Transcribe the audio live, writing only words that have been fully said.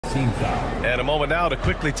team foul. And a moment now to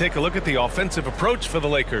quickly take a look at the offensive approach for the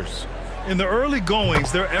Lakers. In the early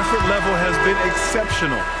goings, their effort level has been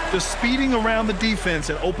exceptional. They're speeding around the defense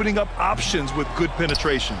and opening up options with good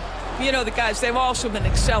penetration. You know, the guys, they've also been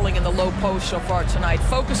excelling in the low post so far tonight,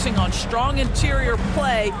 focusing on strong interior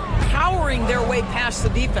play, powering their way past the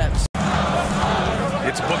defense.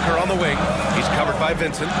 It's Booker on the wing. He's covered by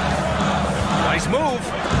Vincent. Nice move.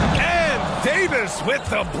 And Davis with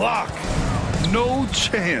the block. No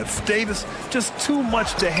chance. Davis just too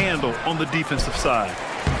much to handle on the defensive side.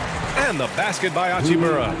 And the basket by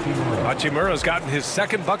Hachimura. Hachimura's gotten his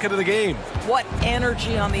second bucket of the game. What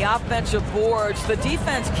energy on the offensive boards. The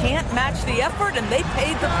defense can't match the effort, and they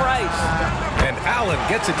paid the price. And Allen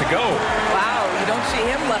gets it to go. Wow, you don't see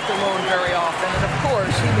him left alone very often, and of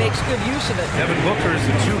course, he makes good use of it. Devin Booker is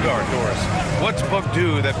a two-guard, Doris. What's Book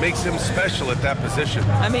do that makes him special at that position?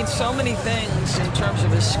 I mean, so many things in terms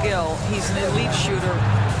of his skill. He's an elite shooter.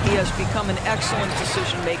 He has become an excellent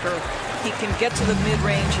decision maker. He can get to the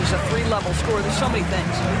mid-range. He's a three-level scorer. There's so many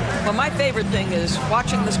things. But my favorite thing is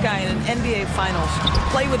watching this guy in an NBA Finals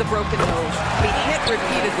play with a broken nose, be hit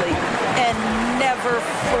repeatedly, and never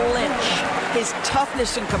flinch. His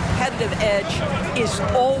toughness and competitive edge is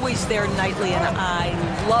always there nightly, and I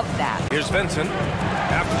love that. Here's Vincent.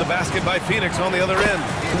 After the basket by Phoenix on the other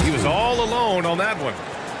end. He was all alone on that one.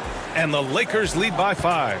 And the Lakers lead by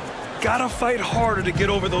 5. Gotta fight harder to get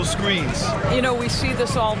over those screens. You know, we see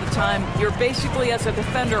this all the time. You're basically, as a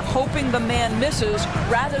defender, hoping the man misses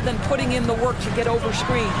rather than putting in the work to get over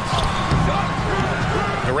screens.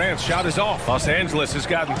 Durant's shot is off. Los Angeles has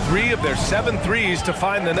gotten 3 of their 7 threes to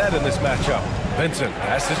find the net in this matchup. Vincent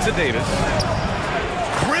passes to Davis.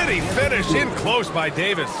 Pretty finish in close by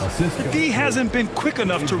Davis. The D hasn't been quick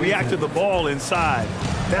enough to react to the ball inside.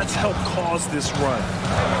 That's helped cause this run.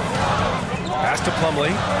 Pass to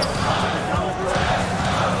Plumlee.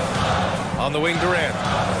 On the wing, Durant.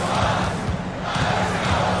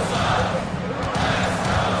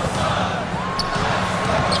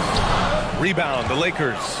 Rebound, the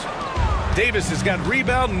Lakers. Davis has got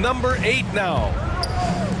rebound number 8 now.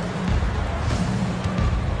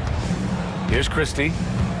 Here's Christie.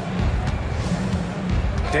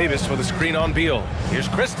 Davis with a screen on Beal. Here's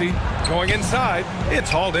Christie going inside. It's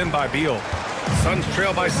hauled in by Beal. Suns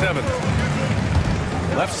trail by 7.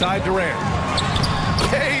 Left side, Durant.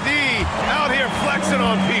 KD out here flexing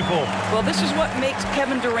on people. Well, this is what makes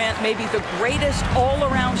Kevin Durant maybe the greatest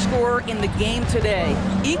all-around scorer in the game today.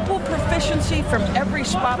 Equal proficiency from every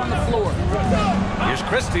spot on the floor. Here's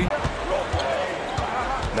Christie.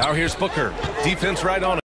 Now here's Booker. Defense right on it.